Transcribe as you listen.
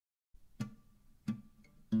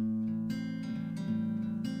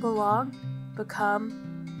belong,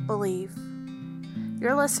 become, believe.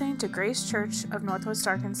 You're listening to Grace Church of Northwest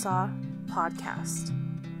Arkansas podcast.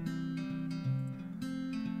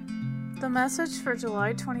 The message for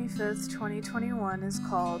July 25th, 2021 is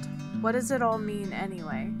called, What Does It All Mean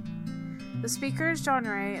Anyway? The speaker is John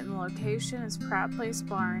Ray and the location is Pratt Place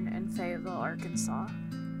Barn in Fayetteville, Arkansas.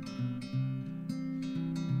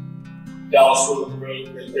 Dallas Woodland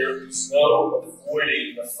wrote that there is no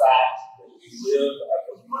avoiding the fact that we live at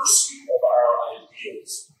the mercy of our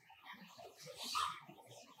ideas.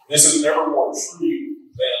 This is never more true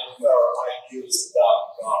than with our ideas about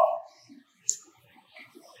God.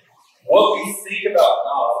 What we think about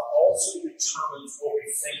God also determines what we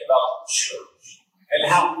think about the church and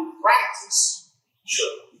how we practice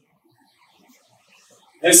church.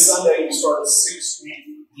 This Sunday, we start a 6-week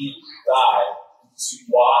deep dive into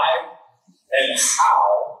why and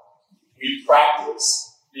how we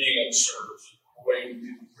practice being a church the way we do here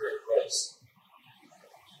at Grace.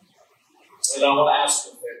 And I want to ask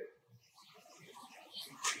you a favor.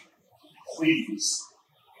 Please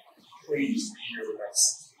be here with us.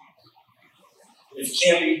 If you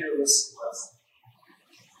can't be here, listen to us.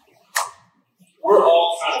 We're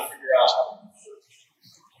all trying to figure out how to do church.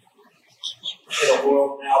 In a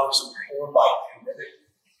world now that's informed by pandemic,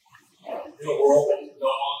 in a world that can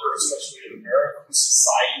no longer, especially in American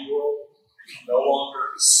society world, can no longer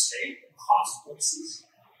escape the consequences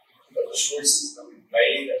of the choices that we've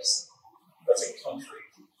made as a country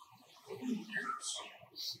over the years.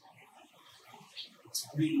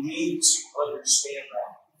 We need to understand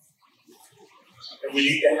that. And we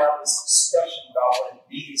need to have this discussion about what it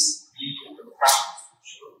means to be in the practice of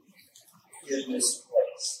church in this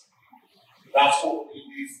place. That's what we're going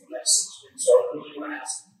to do for the next 6 weeks. So I really want to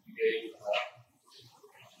ask you to engage with that.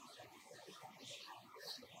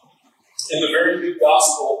 In the very good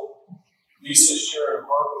gospel, Lisa Sharon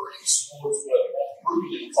Harper explores what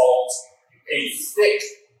Ruben calls a thick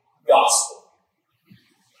gospel.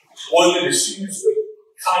 One that is used with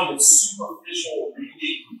kind of superficial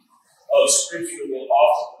reading of Scripture that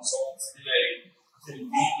often results in a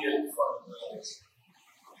convenient fundamentalism.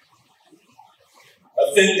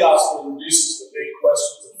 A thin gospel reduces the big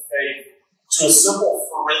questions of faith to a simple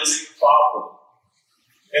forensic problem,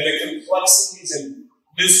 and the complexities and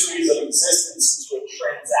mysteries of existence into a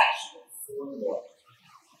transactional formula,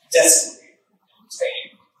 decimated and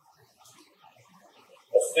tame.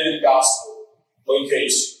 A thin gospel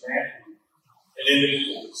locates humanity and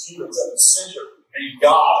individuals, humans at the center, and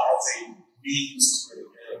God as a means to an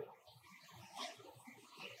end.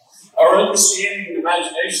 Our understanding and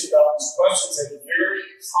imagination about these questions have very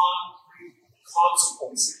concrete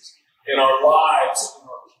consequences in our lives and in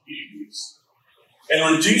our communities. And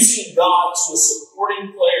reducing God to a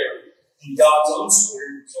supporting player in God's own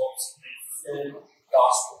story results in a thin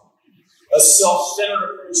gospel. A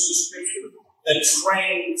self-centered approach to Scripture that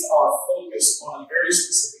trains our focus on a very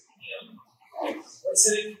specific end. What's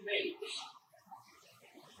in it for me?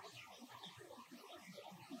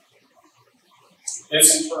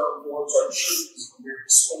 This in turn forms our churches and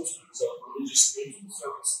various sponsors of religious things and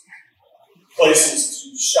services. Places to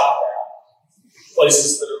shop at.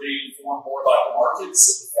 Places that are being formed more by markets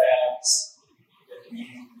and fads than we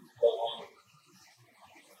belong.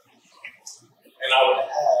 And I would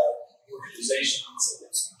have organizations and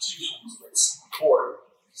institutions that support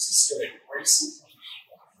systemic racism,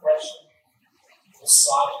 oppression,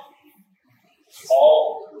 misogyny,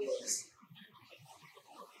 all over the place.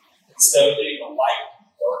 Instead of being a light in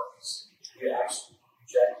the darkness, we actually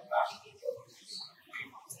project back to the darkness.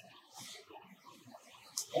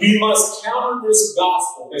 We must counter this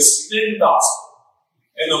gospel, this thin gospel,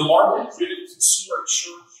 and the market-driven consumer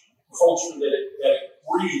church culture that it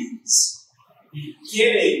breeds,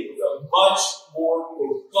 beginning with a much more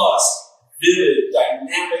robust, vivid,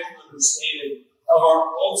 dynamic understanding of our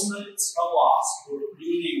ultimate telos, or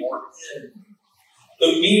meaning or end, the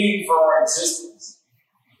meaning for our existence.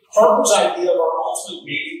 Harper's idea of our ultimate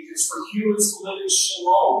meaning is for humans to live in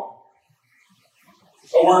shalom,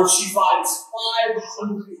 a word she finds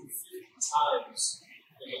 550 times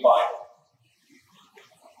in the Bible.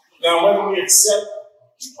 Now, whether we accept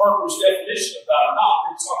Harper's definition of that or not,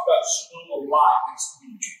 we're going to talk about shalom a lot next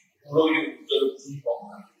week. We're really going to go deep on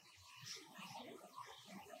that.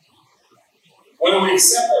 Whether we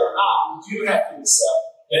accept that or not, we do have to accept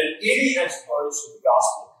that any exploration of the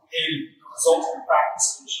gospel and resulting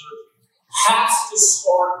practice in the church has to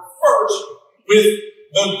start first with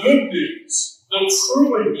the good news, the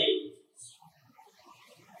truly good news.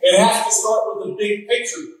 It has to start with the big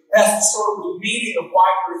picture. It has to start with the meaning of why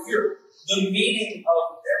we're here, the meaning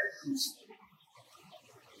of everything.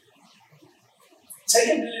 Take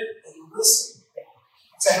a minute and listen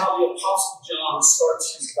to how the Apostle John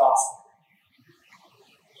starts his gospel.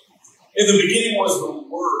 In the beginning was the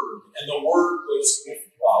Word, and the Word was with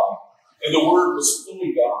God, and the Word was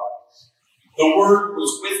fully God. The Word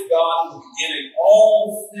was with God in the beginning.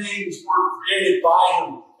 All things were created by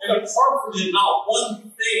Him, and apart from Him, not one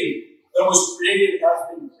thing that was created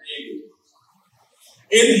has been created.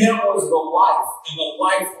 In Him was the life, and the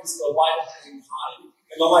life was the light of mankind.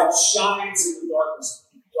 And the light shines in the darkness,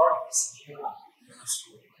 and the darkness cannot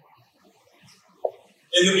penetrate.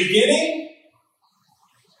 In the beginning,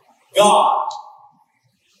 God.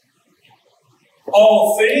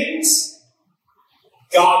 All things,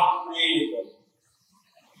 God created them.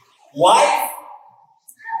 Life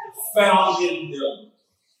found in Him.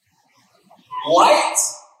 Light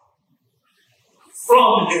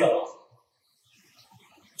from Him.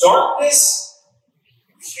 Darkness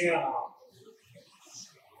cannot.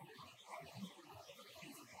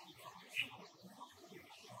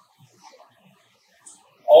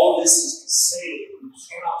 All this is to say that we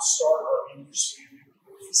cannot start our understanding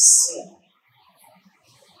with sin,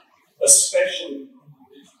 especially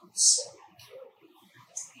individual sin.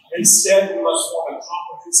 Instead, we must form a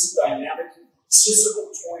comprehensive, dynamic,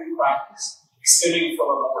 participatory practice stemming from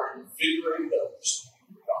a more invigorating understanding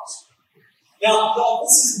of the gospel. Now,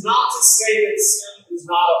 this is not to say that sin is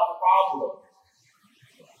not a problem.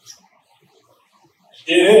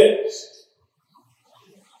 It is.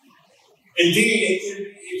 Indeed, it can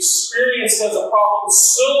be experienced as a problem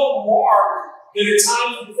so marked that at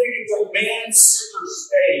times we think it's a man's center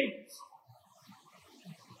stage.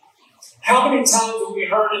 How many times have we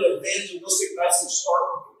heard an evangelistic message start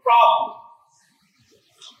with the problem?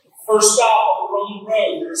 First stop on the Roman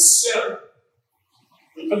road, you're a sinner.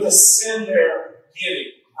 We put the sin there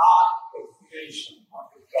beginning, not the creation, not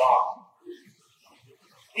the God.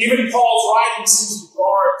 Even Paul's writing seems to draw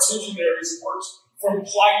our attention there as he works from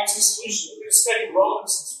plight to solution. We're going to study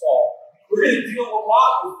Romans this fall. We're going to deal a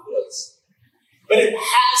lot with this. But it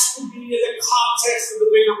has to be in the context of the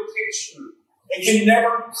bigger picture. It can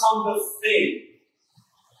never become the thing.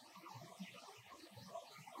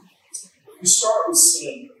 If we start with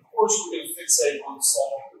sin, of course we're going to fixate on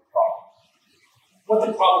solving the problem. What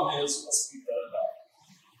the problem is, must be done about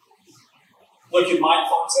it. Look, in my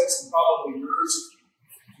context, and probably yours,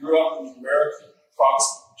 if you grew up in the American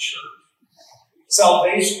Protestant church,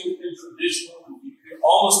 salvation has been traditionally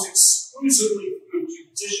almost exclusively through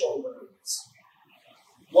judicial remedies,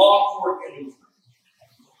 law court imagery,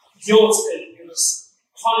 guilt and innocence,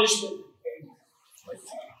 punishment and payment.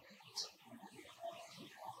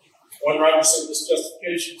 One writer said this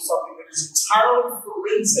justification is something that is entirely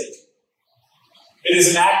forensic. It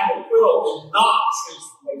is an act of acquittal and not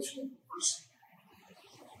transformation of the person.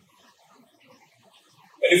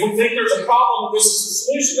 And if we think there's a problem and this is the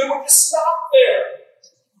solution, then we just stop there.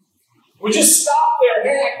 We just stop there.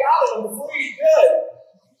 Hey, I got it. I'm free. Good.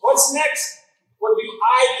 What's next? What do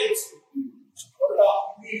I get to do? What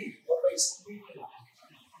about me? What makes me happy?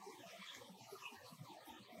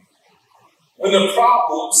 When the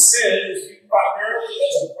problem, sin, is viewed primarily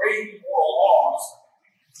as a breaking moral laws,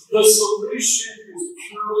 the solution is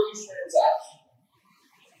purely transactional.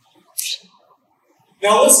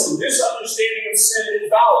 Now listen, this understanding of sin is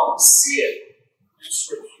valid. We see it in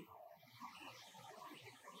Scripture.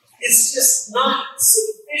 It's just not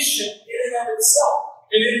sufficient in and of itself.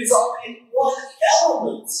 And it is only one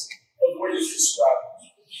element of what is described in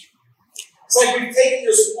Scripture. It's like we've taken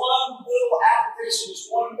this one little application, this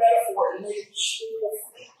one metaphor, and made it whole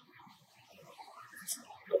thing.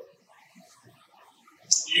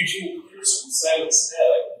 Eugene Peterson said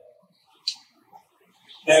instead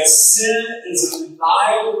that sin is a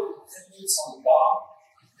denial of dependence on God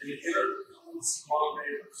and an interdependence among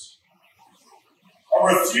neighbors. A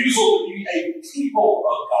refusal to be a people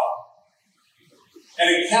of God.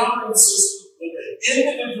 And encountering the system that the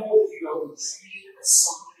individual ego is treated as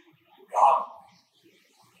something God.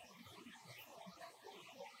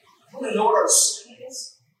 You want to know what our sin is?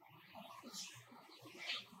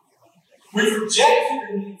 We've rejected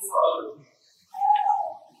the need for other people.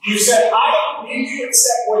 You said, I don't need you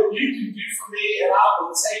except what you can do for me, and I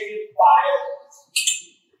will take it by it.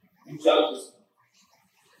 You judge us.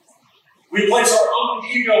 We place our own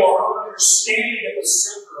ego, our own understanding at the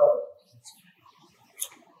center of it.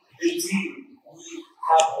 Indeed, we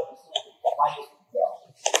have a life of God.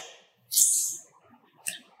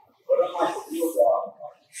 But unlike the real God,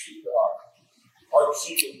 our true God, our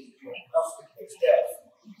kingdom is doing nothing but death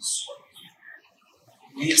and destruction.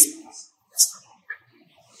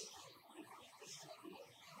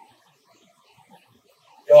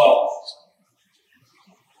 God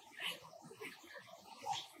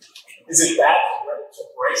Is it bad to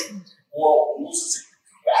break moral rules? Is it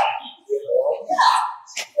bad to be immoral? Yeah.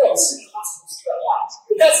 You don't see consequences of that.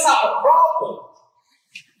 But that's not the problem.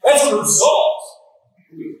 That's a result.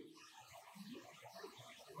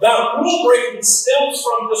 That rule breaking stems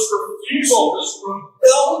from this refusal, this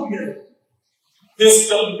rebellion, this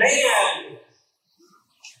demand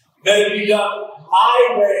that it be done my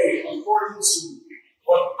way, according to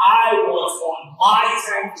what I want on my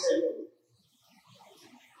timetable.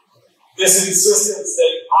 This insistence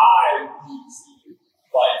that I need to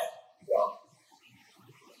life God.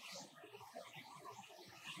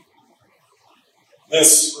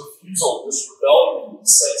 This refusal, this rebellion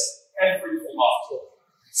sets everything off kilter,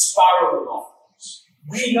 spiraling off course.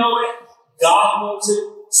 We know it, God knows it,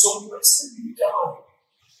 so what's to be done?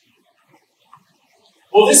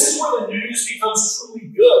 Well, this is where the news becomes truly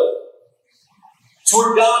good. It's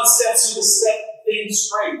where God steps in to set things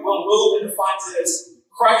straight. Will Williman defines it as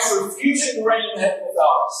Christ refusing to reign in heaven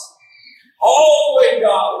without us. All the way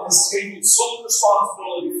God has taken sole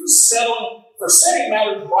responsibility for setting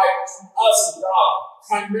matters right between us and God,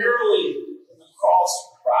 primarily in the cross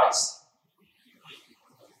of Christ.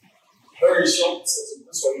 Barry Schultz says it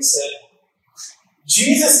this way. He said,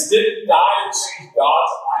 Jesus didn't die to change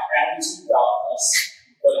God's attitude about us,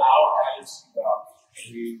 but our attitude about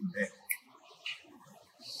him.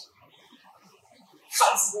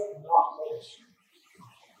 God's not finished.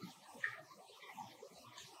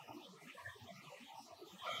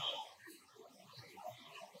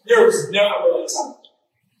 There has never been a time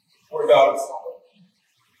where God is not working.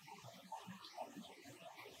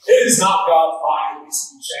 It is not God's mind that needs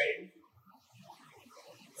to be changed.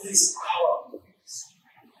 It is our needs.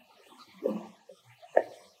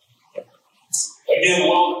 Again,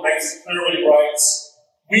 Williman makes it clear when he writes,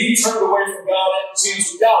 we turned away from God and sins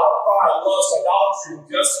with God, our pride, lust, idolatry,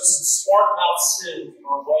 injustice, and smart-mouthed sin in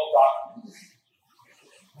our well-documented.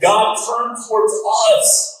 God turned towards us,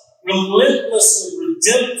 relentlessly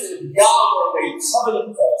redemptive Yahweh made covenant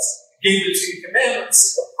with us, gave the Ten Commandments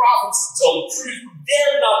and the prophets to tell the truth, who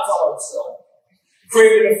dared not tell ourselves,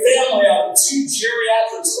 created a family out of two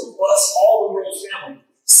geriatrics to bless all the world's family,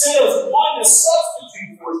 sent us one to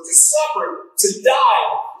substitute for us, to suffer, to die,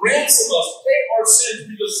 ransom us, pay our sins,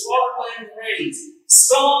 be the slaughtered lamb and raised,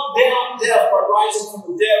 stomp down death by rising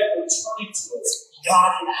from the dead and returning to us,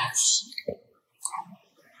 God in action.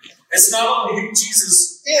 It's not only who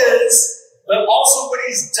Jesus is, but also what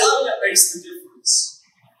he's done that makes the difference.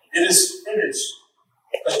 It is finished.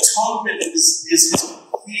 Atonement is his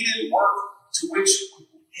completed work to which we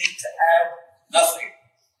need to add nothing.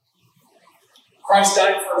 Christ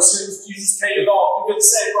died for our sins. Jesus paid it all. We could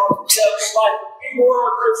say, from death to life. He bore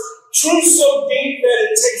our curse. Truth so deep that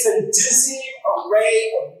it takes a dizzying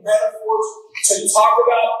array of metaphors to talk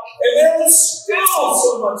about, and there is still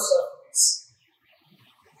so much stuff.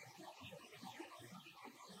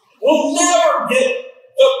 We'll never get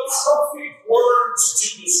the perfect words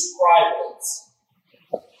to describe it.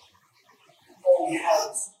 All we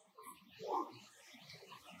have is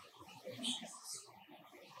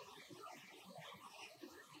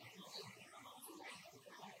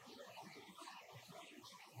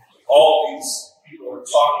all these people are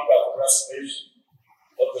talking about the restoration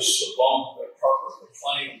of the shalom that Parker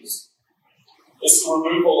proclaims. It's the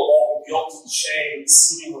removal of all the guilt and shame,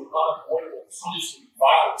 seeing with unavoidable punishment and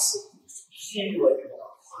violence that is accumulated in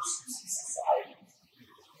our persons and society.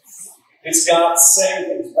 It's God setting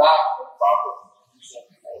things back in the proper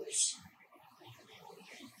course.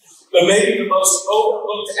 But maybe the most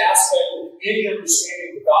overlooked aspect of any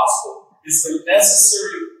understanding of the gospel is the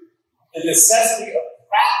necessity of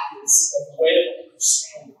practice of the way of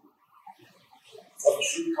understanding of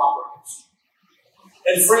true comprehension.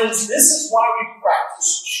 And friends, this is why we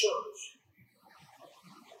practice church.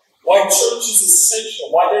 Why church is essential.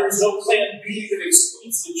 Why there is no plan B that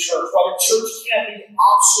excludes the church. Why the church can't be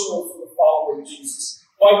optional for the follower of Jesus.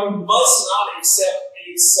 Why we must not accept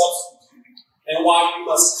any substitute. And why we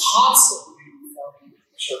must constantly be reforming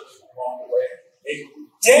the church along the way. And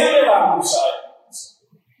damn it, I wish I could.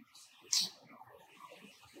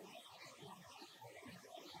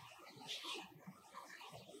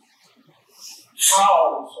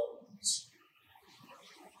 How?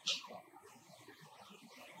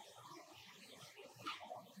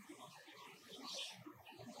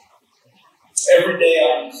 Every day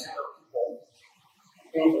I encounter people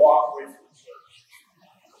who walk away from the church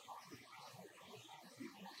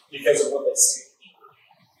because of what they see in the church.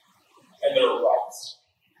 And they're right.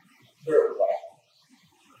 They're right.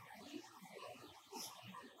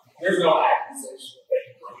 There's no accusation that they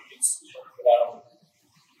can bring against the church without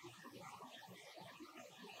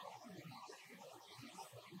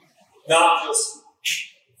not just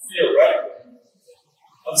theoretically.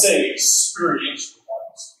 I'm saying experientially.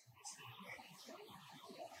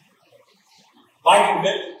 My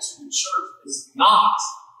commitment to the church is not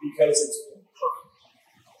because it's been perfect.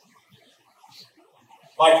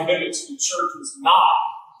 My commitment to the church is not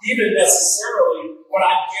even necessarily what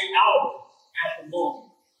I get out of it at the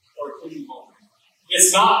moment or any moment.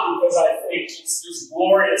 It's not because I think it's this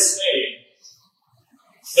glorious thing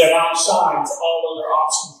that outshines all other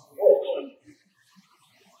options in the world.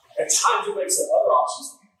 At times it makes the other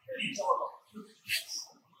options pretty dark.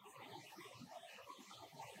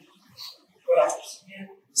 But I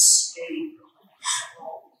can't escape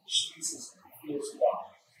how Jesus feels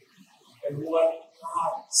God and what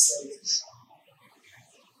God says.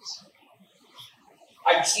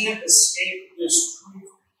 I can't escape this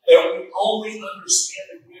truth that we only understand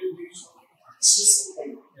the good news when we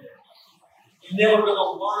participate in it. You're never going to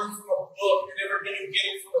learn from a book. You're never going to get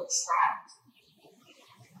it from a tract.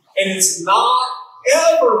 And it's not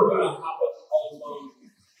ever going to happen alone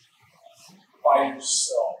by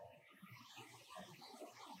yourself.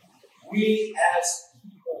 We as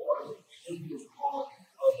people are dependent on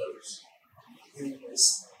others in this.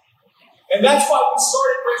 And that's why we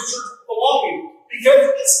started Grace Church with belonging. Because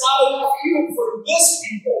it's not enough even for this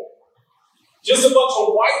people. Just a bunch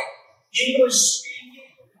of white,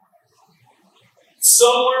 English-speaking,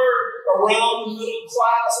 somewhere around the middle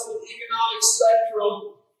class of the economic spectrum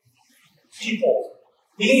people.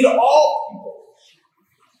 We need all people.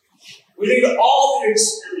 We need all the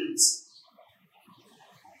experiences.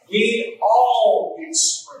 We need all the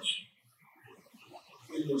expression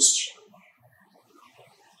in this church.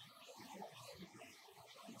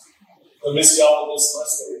 The Miss Elvis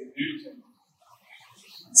Leslie Newton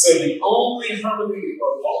said the only hermeneutic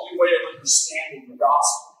or the only way of understanding the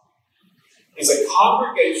gospel is a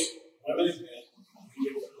congregation of women and men who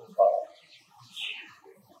live with God.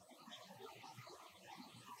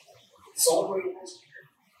 It's the only way to understand.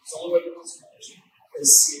 It's the only way to understand is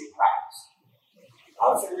see it practice.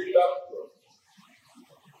 Not figure it out.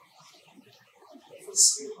 It's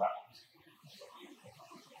see it practice.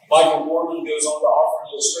 Michael Mormon goes on to offer an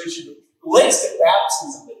illustration that relates to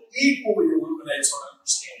baptism that equally illuminates our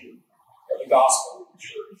understanding of the gospel of the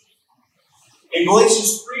church. In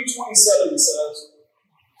Galatians 3:27 it says,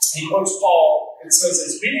 he quotes Paul, and says,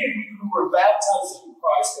 as many of you who were baptized into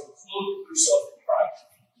Christ have clothed yourself in Christ.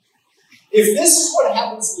 If this is what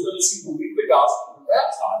happens to those who believe the gospel and are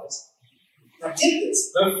baptized, now get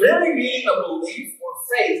this, the very meaning of belief or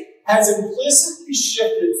faith has implicitly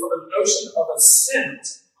shifted from a notion of assent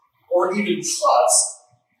or even trust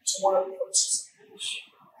toward a participation.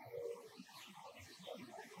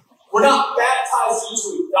 We're not baptized into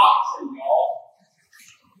a doctrine, y'all.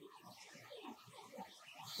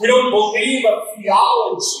 We don't believe a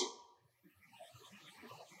theology.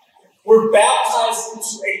 We're baptized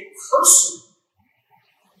into a person.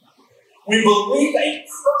 We believe a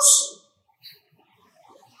person.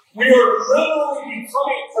 We are literally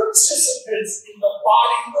becoming participants in the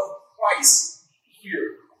body of Christ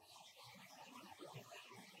here.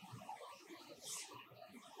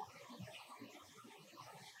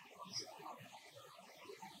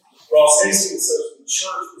 Ross Hastings says the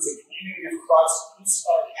church is a community of Christ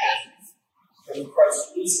crucified ashes and Christ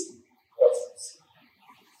risen presence.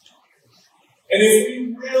 And if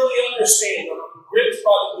we really understand or are gripped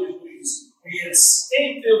by the good news, we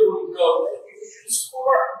instinctively know that it is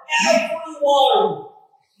for everyone,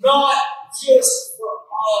 not just for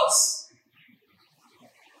us.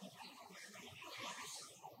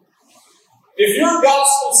 If your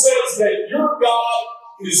gospel says that your God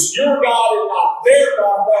is your God and not their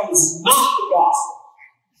God, that is not the gospel.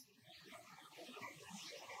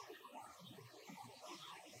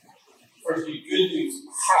 For the good news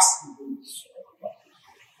has to be good news.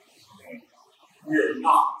 We are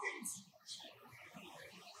not gays.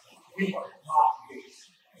 We are not gays.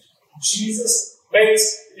 Jesus makes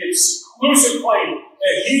the exclusive claim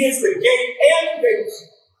that he is the gate and the gate.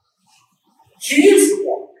 He is the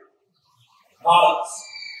one, not us.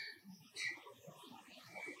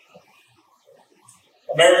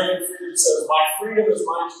 American freedom says, my freedom is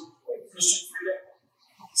mine to enjoy. Christian freedom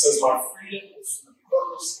says, my freedom is for the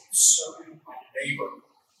purpose of serving my neighbor.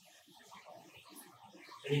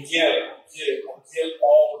 And again, I get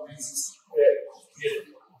all the reasons to quit. I get it.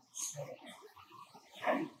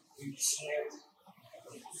 We can't.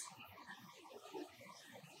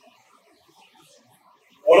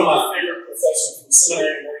 One of my favorite professors from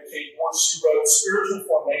seminary, Mary Kate Moore, she wrote, spiritual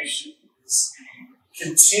formation is the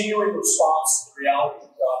continuing response to the reality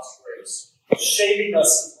of God's grace, shaping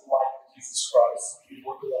us into the light of Jesus Christ through the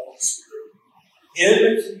work of the Holy Spirit in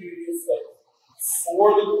the community of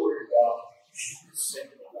for the glory of God, sin in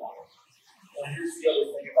the water. Now here's the other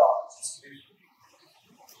thing about this.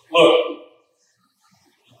 Look,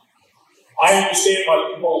 I understand why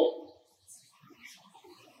people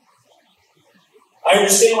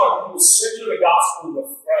center the gospel in the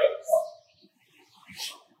threat of God.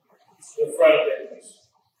 The threat of damnation.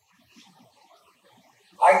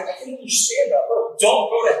 I can understand that. Look, don't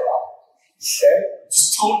go to hell. Okay?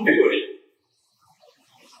 Just don't do it.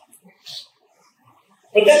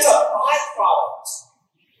 But that's a byproduct.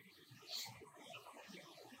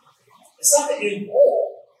 It's not the end goal.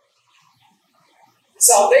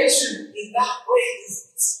 Salvation in that way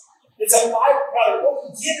it's a byproduct. What we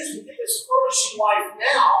get is we get this flourishing life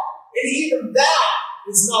now, and even that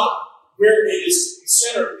is not where it is to be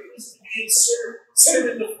centered. It is to be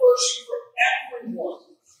centered in the flourishing for everyone,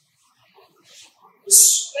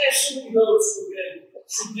 especially those who have been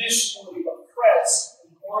traditionally oppressed and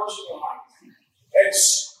marginalized,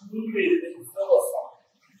 excluded, and vilified.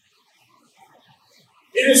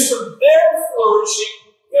 It is for their flourishing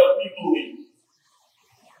that we believe.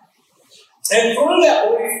 And through that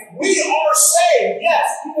belief, we are saved. Yes,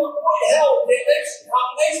 we will go to hell, damnation,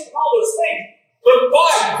 condemnation, all those things. But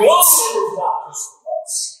by God, it is not just for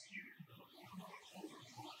us.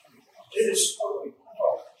 It is for the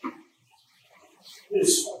world. It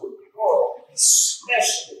is for the world,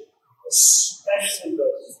 especially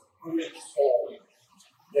those who have been told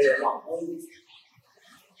they are not worthy,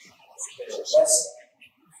 they are less than,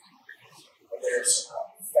 or they are somehow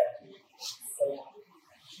affected.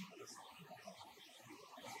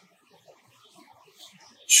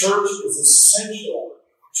 Church is essential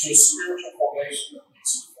to a spiritual formation of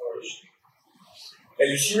peace and flourishing. And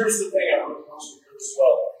here's the thing I really want you to hear as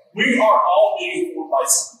well. We are all being formed by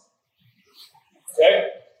something.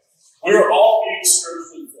 Okay? We are all being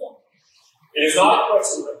spiritually formed. It is not a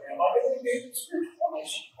question of, am I going to be in spiritual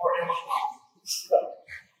formation or am I not? No.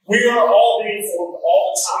 We are all being formed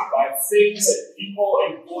all the time by things and people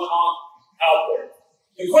and going on out there.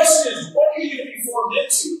 The question is, what are you going to be formed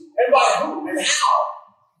into? And by whom and how?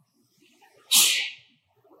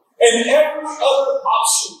 And every other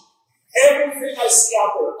option, everything I see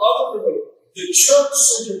out there, other than the church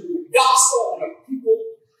centered, the gospel, and the people,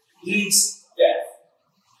 leads to death.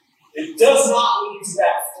 It does not lead to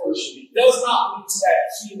that flourishing. It does not lead to that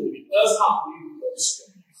healing. It does not lead to those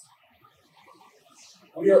things.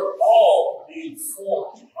 We are all being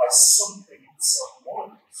formed by something and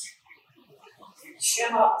someone. You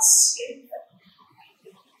cannot escape that.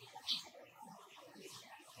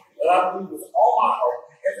 But I believe with all my heart,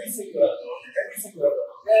 everything that I've done, everything that I've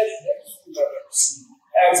ever read, and everything that I've ever seen,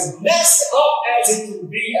 as messed up as it can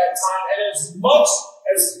be at times, and as much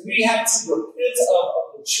as we have to repent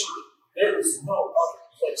of the church, there is no other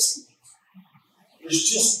place in it. There's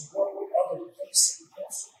just no other place in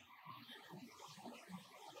it.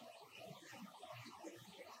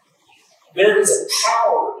 There is a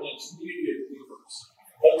power in a community of believers,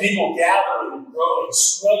 of people gathering and growing,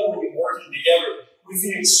 struggling and working together, with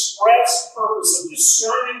the express purpose of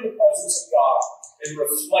discerning the presence of God and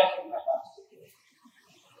reflecting that back to the world.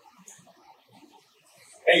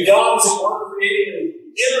 And God is at work creating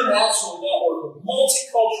an international network of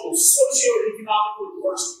multicultural, socio-economically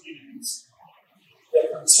diverse communities that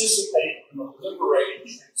participate in the liberating,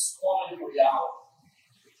 transforming reality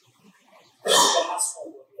of the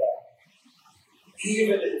gospel of God,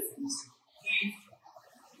 even if it's complete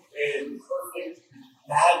and perfect,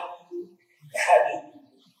 madly,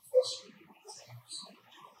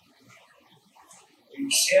 you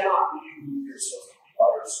cannot leave yourself by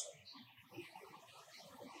yourself.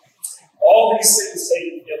 All these things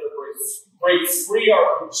taken together break free our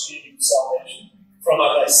understanding of salvation from a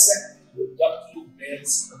dissected, reductive,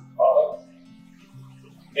 man-centered product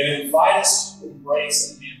and invite us to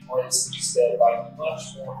embrace and be embraced instead by much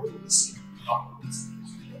more holistic, comprehensive.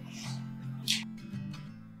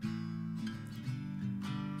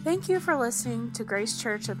 Thank you for listening to Grace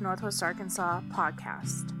Church of Northwest Arkansas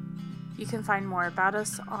podcast. You can find more about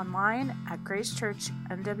us online at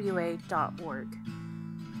gracechurchnwa.org.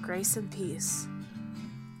 Grace and peace.